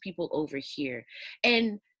 Indigenous people over here.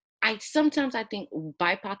 And I think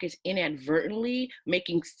BIPOC is inadvertently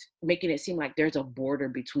making it seem like there's a border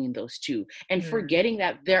between those two, and forgetting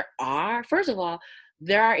that first of all,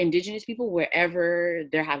 there are Indigenous people wherever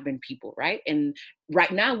there have been people, right? And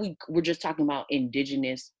right now we're just talking about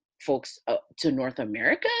Indigenous folks to North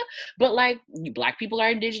America, but like Black people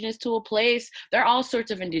are Indigenous to a place. There are all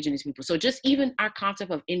sorts of Indigenous people. So just even our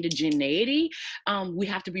concept of indigeneity, we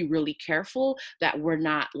have to be really careful that we're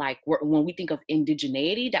not like, when we think of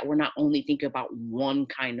indigeneity, that we're not only thinking about one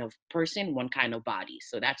kind of person, one kind of body.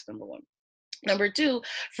 So that's number one. Number two,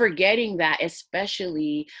 forgetting that,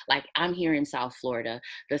 especially like I'm here in South Florida,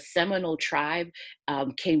 the Seminole tribe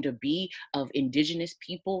came to be of Indigenous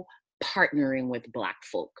people partnering with Black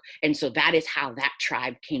folk. And so that is how that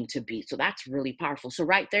tribe came to be. So that's really powerful. So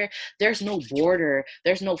right there, there's no border,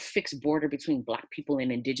 there's no fixed border between Black people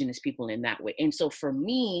and Indigenous people in that way. And so for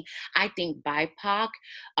me, I think BIPOC,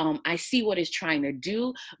 I see what it's trying to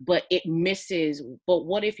do, but it misses, but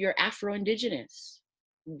what if you're Afro-Indigenous?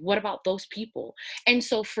 What about those people? And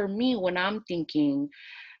so for me, when I'm thinking,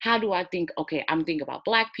 how do I think? Okay, I'm thinking about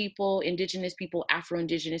Black people, Indigenous people,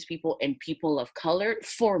 Afro-Indigenous people, and people of color.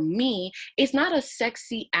 For me, it's not a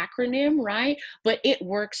sexy acronym, right? But it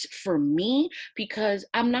works for me because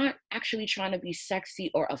I'm not actually trying to be sexy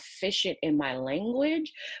or efficient in my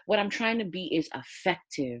language. What I'm trying to be is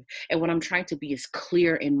effective. And what I'm trying to be is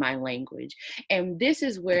clear in my language. And this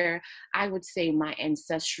is where I would say my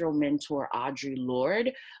ancestral mentor, Audre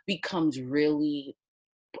Lorde, becomes really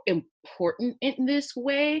important in this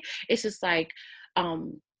way. It's just like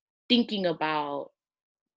thinking about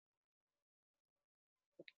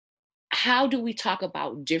how do we talk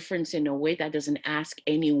about difference in a way that doesn't ask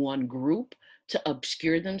any one group to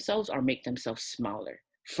obscure themselves or make themselves smaller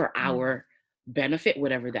for our benefit,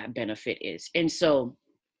 whatever that benefit is. And so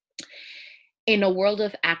in a world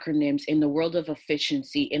of acronyms, in the world of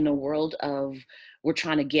efficiency, in the world of we're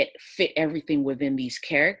trying to fit everything within these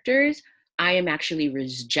characters, I am actually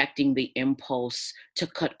rejecting the impulse to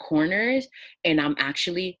cut corners. And I'm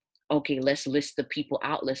actually, okay, let's list the people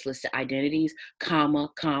out. Let's list the identities, comma,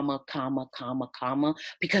 comma, comma, comma, comma,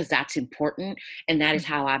 because that's important. And that is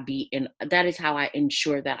how that is how I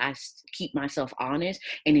ensure that I keep myself honest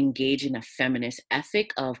and engage in a feminist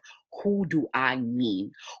ethic of who do I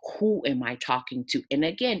mean? Who am I talking to? And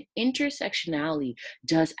again, intersectionality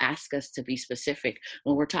does ask us to be specific.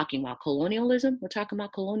 When we're talking about colonialism, we're talking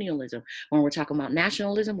about colonialism. When we're talking about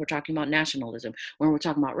nationalism, we're talking about nationalism. When we're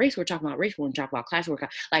talking about race, we're talking about race. When we talk about class,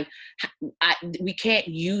 we can't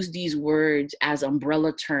use these words as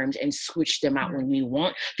umbrella terms and switch them out when we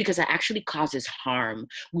want, because that actually causes harm.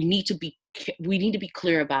 We need to be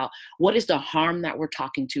clear about what is the harm that we're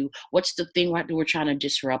talking to, what's the thing that we're trying to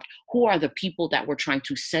disrupt, who are the people that we're trying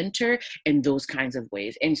to center, in those kinds of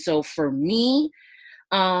ways. And so for me,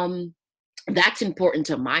 that's important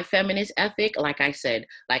to my feminist ethic. Like I said,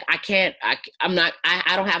 like I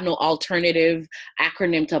don't have no alternative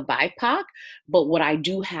acronym to BIPOC, but what I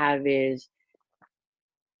do have is,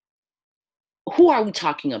 who are we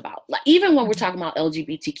talking about? Like, even when we're talking about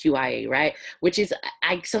LGBTQIA, right? Which is,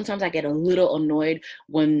 sometimes I get a little annoyed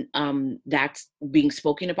when that's being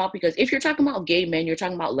spoken about, because if you're talking about gay men, you're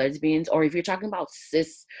talking about lesbians, or if you're talking about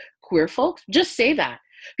cis queer folks, just say that.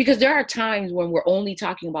 Because there are times when we're only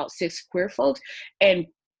talking about cis queer folks and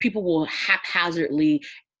people will haphazardly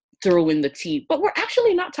throw in the T, but we're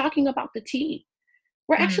actually not talking about the T.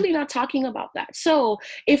 We're actually not talking about that. So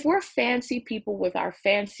if we're fancy people with our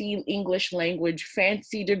fancy English language,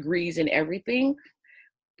 fancy degrees and everything,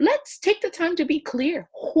 let's take the time to be clear.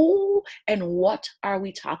 Who and what are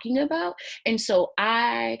we talking about? And so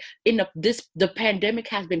the pandemic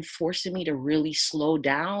has been forcing me to really slow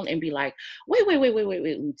down and be like, wait,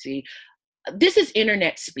 Lucy, this is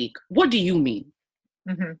internet speak. What do you mean?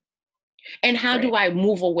 Mm-hmm. And how do I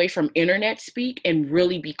move away from internet speak and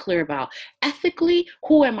really be clear about ethically,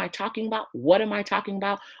 who am I talking about? What am I talking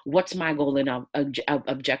about? What's my goal and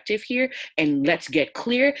objective here? And let's get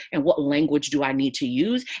clear. And what language do I need to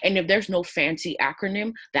use? And if there's no fancy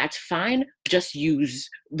acronym, that's fine. Just use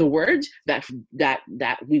the words that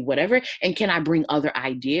we whatever. And can I bring other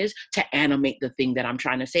ideas to animate the thing that I'm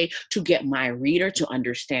trying to say, to get my reader to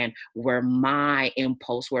understand where my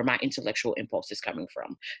intellectual impulse is coming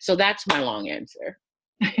from? So that's my long answer.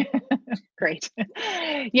 Great.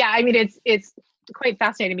 Yeah, I mean, it's quite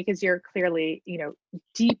fascinating because you're clearly,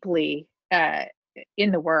 deeply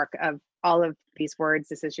in the work of all of these words.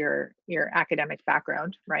 This is your academic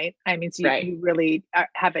background, right? I mean, so Right. you really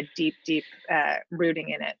have a deep rooting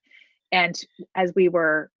in it. And as we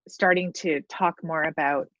were starting to talk more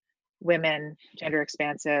about women, gender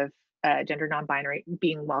expansive, gender non-binary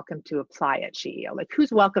being welcome to apply at SheEO, like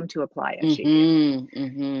who's welcome to apply at SheEO.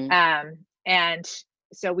 And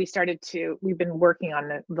so we've been working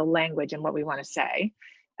on the language and what we want to say.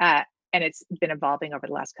 And it's been evolving over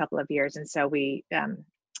the last couple of years. And so we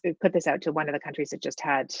put this out to one of the countries that just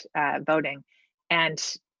had voting. And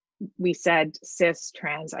we said cis,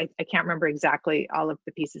 trans. I can't remember exactly all of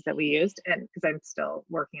the pieces that we used, and because I'm still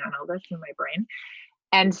working on all this in my brain.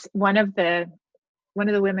 And one of the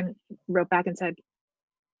women wrote back and said,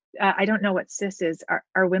 I don't know what cis is.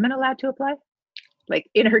 Are women allowed to apply? Like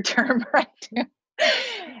in her term, right?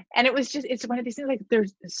 And it's one of these things, like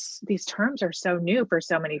these terms are so new for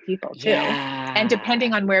so many people too. Yeah. And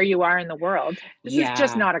depending on where you are in the world, this is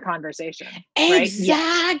just not a conversation.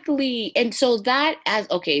 Exactly. Right? And so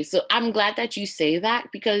so I'm glad that you say that,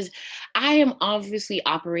 because I am obviously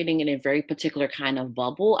operating in a very particular kind of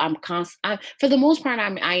bubble. For the most part,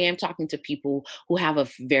 I am talking to people who have a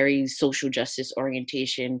very social justice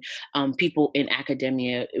orientation, people in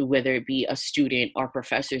academia, whether it be a student or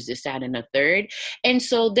professors, this, that, and a third. And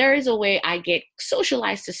so there is a way I get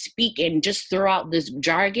socialized to speak and just throw out this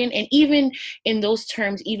jargon. And even in those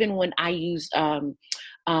terms, even when I use the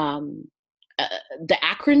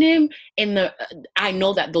acronym, I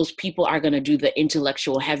know that those people are going to do the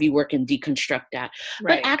intellectual heavy work and deconstruct that.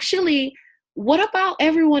 Right. But actually, what about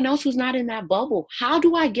everyone else who's not in that bubble? How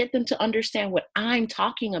do I get them to understand what I'm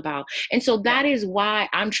talking about? And so that is why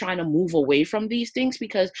I'm trying to move away from these things,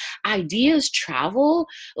 because ideas travel.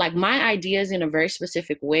 Like my ideas in a very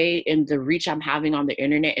specific way, and the reach I'm having on the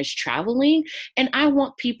internet is traveling. And I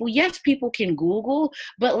want people can Google,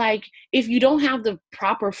 but like if you don't have the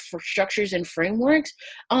proper structures and frameworks,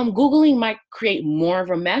 Googling might create more of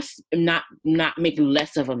a mess, not make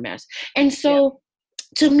less of a mess. And so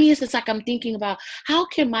to me, it's just like I'm thinking about how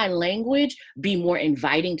can my language be more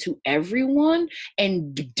inviting to everyone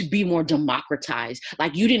and to be more democratized.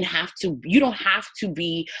 Like you don't have to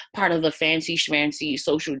be part of the fancy schmancy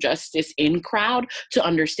social justice in crowd to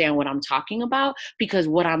understand what I'm talking about, because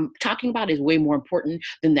what I'm talking about is way more important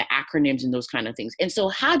than the acronyms and those kind of things. And so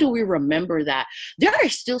how do we remember that there are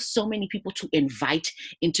still so many people to invite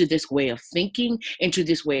into this way of thinking, into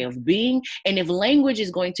this way of being? And if language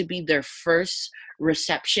is going to be their first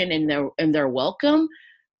reception and their welcome,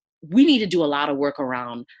 we need to do a lot of work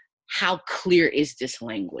around how clear is this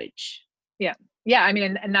language. Yeah. I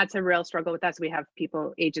mean, and that's a real struggle with us. We have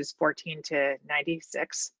people ages 14 to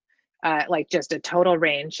 96, like just a total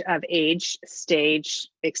range of age, stage,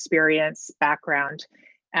 experience, background.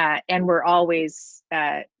 And we're always,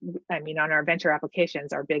 on our venture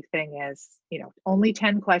applications, our big thing is, only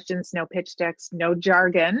 10 questions, no pitch decks, no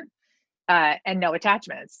jargon. And no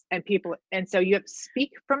attachments, and so you have to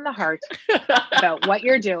speak from the heart about what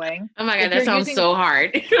you're doing. Oh my God, that sounds so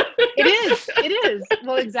hard. It is.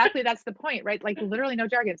 Well, exactly. That's the point, right? Like literally no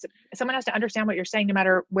jargon. So someone has to understand what you're saying, no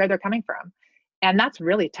matter where they're coming from. And that's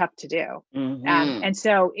really tough to do. Mm-hmm. And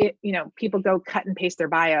so people go cut and paste their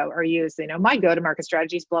bio or use, my go-to-market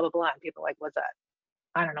strategies, blah, blah, blah. And people are like, what's that?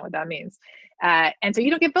 I don't know what that means. And so you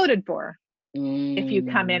don't get voted for if you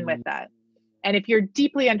come in with that. And if you're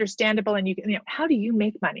deeply understandable and how do you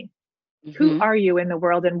make money? Mm-hmm. Who are you in the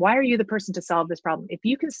world? And why are you the person to solve this problem? If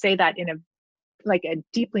you can say that in a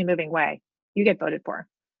deeply moving way, you get voted for.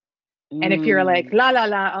 And if you're like, la, la,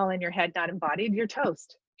 la, all in your head, not embodied, you're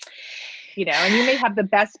toast. And you may have the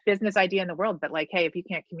best business idea in the world, but like, hey, if you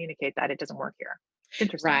can't communicate that, it doesn't work here. It's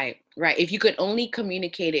interesting. Right. If you could only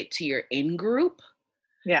communicate it to your in-group,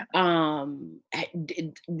 how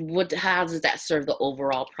does that serve the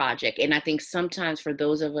overall project? And I think sometimes for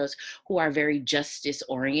those of us who are very justice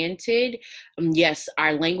oriented, yes,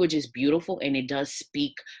 our language is beautiful and it does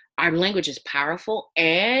speak. Our language is powerful,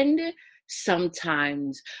 and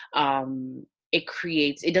sometimes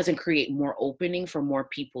it doesn't create more opening for more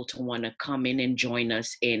people to want to come in and join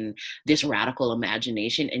us in this radical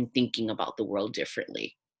imagination and thinking about the world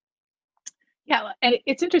differently. Yeah, and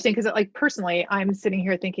it's interesting because, like, personally, I'm sitting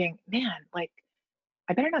here thinking, man, like,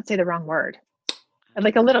 I better not say the wrong word.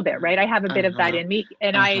 Like a little bit, right? I have a bit of that in me,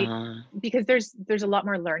 and because there's a lot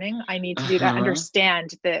more learning I need to do to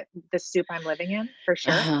understand the soup I'm living in, for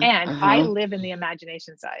sure. And I live in the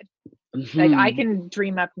imagination side. Mm-hmm. Like I can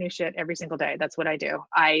dream up new shit every single day. That's what I do.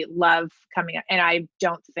 I love coming up, and I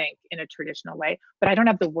don't think in a traditional way, but I don't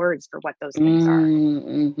have the words for what those things are.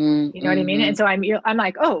 Mm-hmm. You know what I mean? And so I'm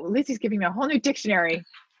like, oh, Lizzie's giving me a whole new dictionary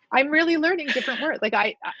I'm really learning different words. Like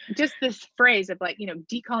I just this phrase of like,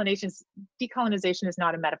 decolonization is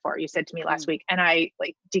not a metaphor, you said to me last week. And I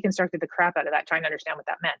like deconstructed the crap out of that, trying to understand what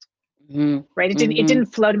that meant. Mm-hmm. Right. It didn't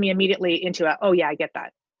flow to me immediately into oh yeah, I get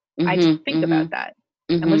that. I had to think about that.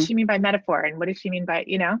 And what does she mean by metaphor? And what does she mean by,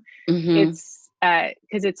 it's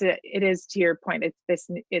because it is, to your point,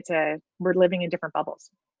 we're living in different bubbles.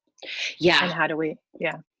 Yeah. And how do we,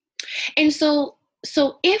 And so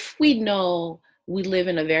if we know we live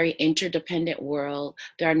in a very interdependent world,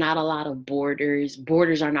 there are not a lot of borders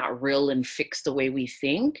are not real and fixed the way we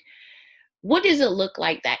think. What does it look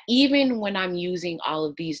like that even when I'm using all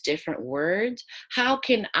of these different words, how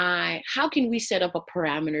can we set up a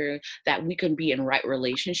parameter that we can be in right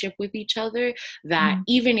relationship with each other, that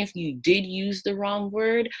even if you did use the wrong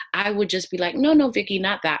word, I would just be like, no, Vicky,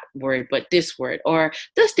 not that word, but this word, or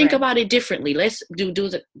let's think about it differently. Let's do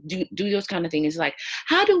those kind of things. It's like,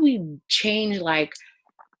 how do we change, like,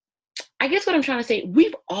 I guess what I'm trying to say,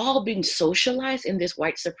 we've all been socialized in this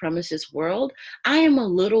white supremacist world. I am a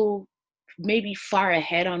little maybe far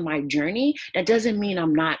ahead on my journey. That doesn't mean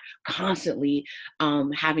I'm not constantly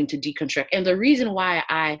having to deconstruct. And the reason why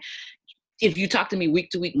if you talk to me week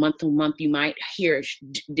to week, month to month, you might hear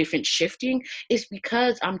different shifting, is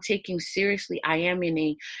because I'm taking seriously, I am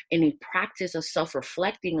in a practice of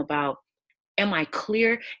self-reflecting about, am I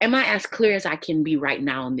clear? Am I as clear as I can be right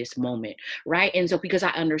now in this moment? Right. And so because I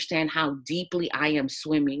understand how deeply I am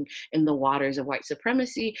swimming in the waters of white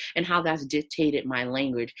supremacy and how that's dictated my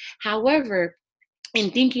language. However,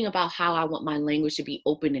 in thinking about how I want my language to be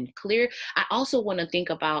open and clear, I also want to think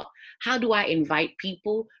about, how do I invite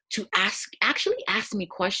people to actually ask me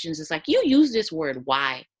questions? It's like, you use this word,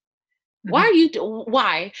 why? Why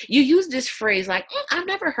you use this phrase? Like, I've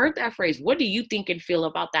never heard that phrase. What do you think and feel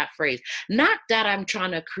about that phrase? Not that I'm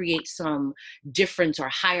trying to create some difference or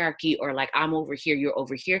hierarchy, or like I'm over here, you're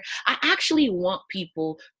over here. I actually want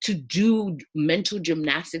people to do mental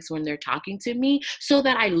gymnastics when they're talking to me, so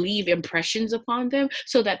that I leave impressions upon them,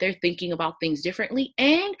 so that they're thinking about things differently.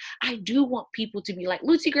 And I do want people to be like,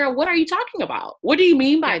 Lucy girl, what are you talking about? What do you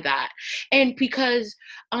mean by that? And because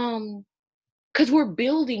we're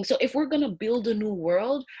building. So if we're going to build a new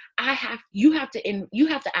world, you have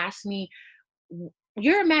to ask me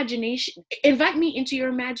your imagination. Invite me into your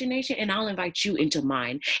imagination and I'll invite you into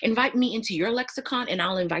mine. Invite me into your lexicon and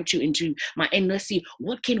I'll invite you into mine. And let's see,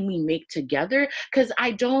 what can we make together? Because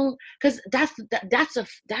that's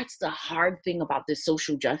the hard thing about this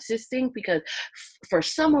social justice thing, because for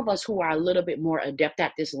some of us who are a little bit more adept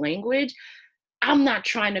at this language, I'm not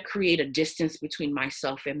trying to create a distance between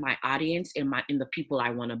myself and my audience and the people I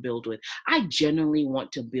want to build with. I genuinely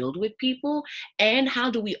want to build with people. And how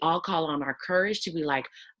do we all call on our courage to be like,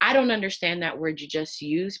 I don't understand that word you just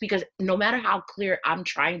used, because no matter how clear I'm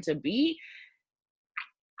trying to be,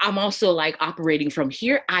 I'm also like operating from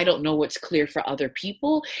here. I don't know what's clear for other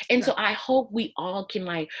people. And so I hope we all can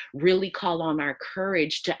like really call on our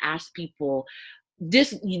courage to ask people,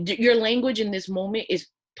 your language in this moment is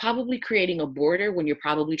probably creating a border when you're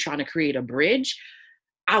probably trying to create a bridge.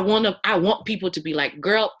 I want people to be like,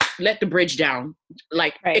 girl, let the bridge down.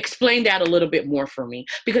 Like, explain that a little bit more for me,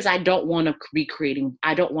 because I don't want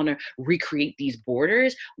to recreate these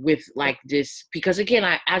borders with like this, because again,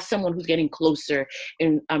 as someone who's getting closer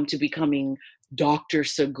to becoming Dr.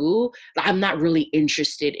 Sagu, I'm not really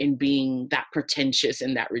interested in being that pretentious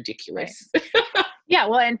and that ridiculous. Right. Yeah,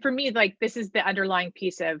 well, and for me, like, this is the underlying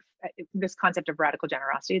piece of this concept of radical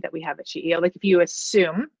generosity that we have at SheEO. Like, if you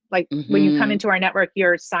assume, like, when you come into our network,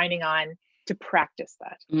 you're signing on to practice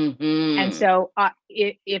that. And so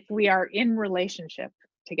if we are in relationship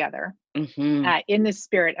together, in the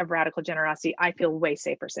spirit of radical generosity, I feel way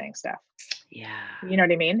safer saying stuff. Yeah. You know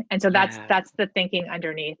what I mean? And so that's the thinking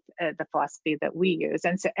underneath the philosophy that we use.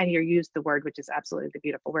 And you used the word, which is absolutely the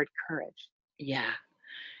beautiful word, courage. Yeah.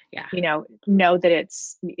 Yeah. Know that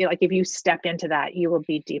it's like, if you step into that, you will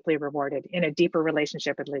be deeply rewarded in a deeper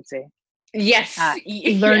relationship with Lucy. Yes.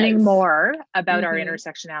 Learning more about our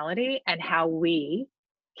intersectionality and how we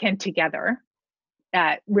can together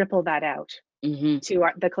ripple that out to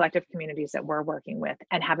the collective communities that we're working with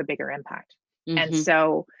and have a bigger impact. And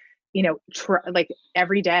so, like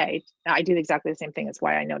every day, I do exactly the same thing. It's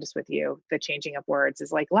why I noticed with you, the changing of words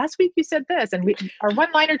is like, last week you said this, and our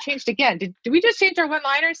one-liner changed again. Did we just change our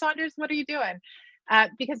one-liner, Saunders? What are you doing?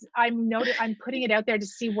 Because I'm putting it out there to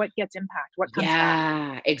see what gets impact, what comes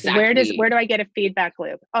back. Exactly. Where do I get a feedback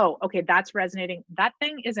loop? Oh, okay, that's resonating. That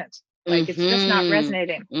thing isn't. Like, it's just not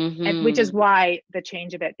resonating. And which is why the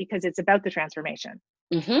change of it, because it's about the transformation.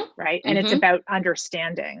 Right. And it's about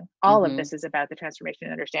understanding. All of this is about the transformation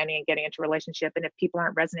and understanding and getting into relationship. And if people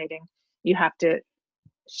aren't resonating, you have to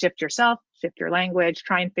shift yourself, shift your language,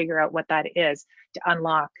 try and figure out what that is to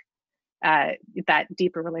unlock that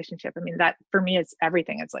deeper relationship. I mean, that for me is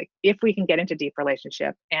everything. It's like, if we can get into deep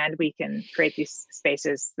relationship and we can create these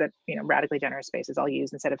spaces that, radically generous spaces I'll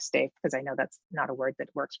use instead of safe, because I know that's not a word that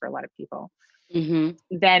works for a lot of people,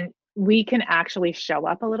 then we can actually show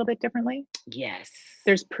up a little bit differently. Yes.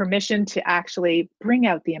 There's permission to actually bring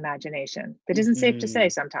out the imagination that isn't safe to say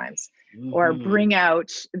sometimes, or bring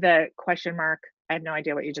out the question mark. I have no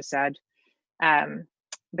idea what you just said.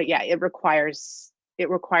 But yeah, it requires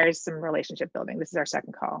some relationship building. This is our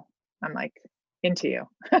second call. I'm like into you.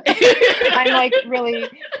 I'm like really,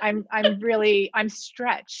 I'm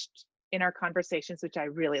stretched in our conversations, which I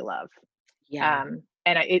really love. Yeah.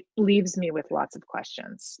 And it leaves me with lots of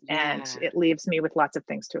questions, and it leaves me with lots of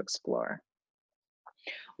things to explore.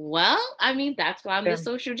 Well, I mean, that's why I'm the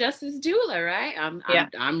social justice doula, right?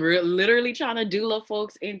 I'm literally trying to doula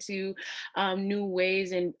folks into new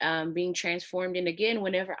ways and being transformed. And again,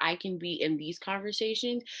 whenever I can be in these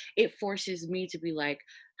conversations, it forces me to be like,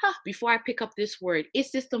 before I pick up this word, is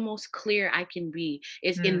this the most clear I can be?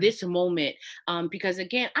 Is in this moment? Because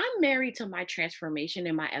again, I'm married to my transformation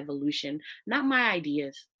and my evolution, not my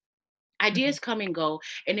ideas. Ideas come and go.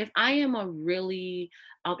 And if I am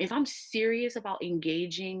if I'm serious about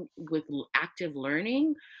engaging with active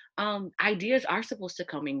learning, ideas are supposed to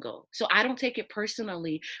come and go. So I don't take it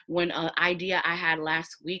personally when an idea I had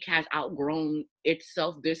last week has outgrown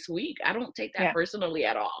itself this week. I don't take that personally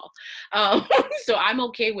at all. So I'm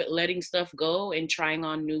okay with letting stuff go and trying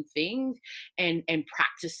on new things and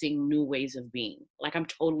practicing new ways of being. Like, I'm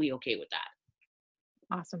totally okay with that.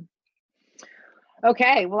 Awesome.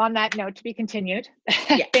 Okay, well, on that note, to be continued.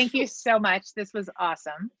 Yes. Thank you so much. This was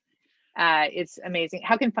awesome. It's amazing.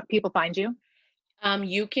 How can people find you?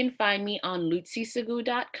 You can find me on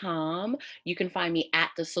lutsisegu.com. You can find me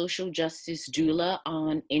at the Social Justice Doula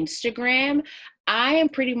on Instagram. I am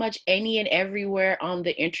pretty much any and everywhere on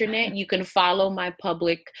the internet. You can follow my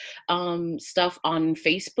public stuff on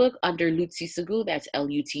Facebook under Lutsisegu. That's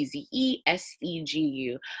LUTZESEGU.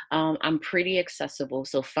 I'm pretty accessible.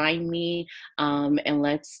 So find me and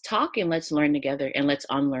let's talk and let's learn together and let's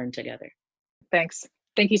unlearn together. Thanks.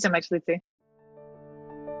 Thank you so much, Lutsi.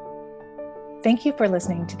 Thank you for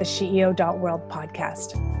listening to the SheEO.world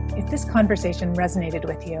podcast. If this conversation resonated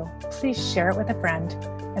with you, please share it with a friend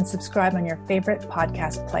and subscribe on your favorite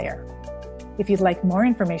podcast player. If you'd like more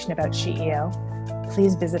information about SheEO,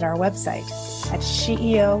 please visit our website at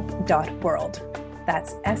SheEO.world.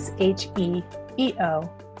 That's SheEO.world.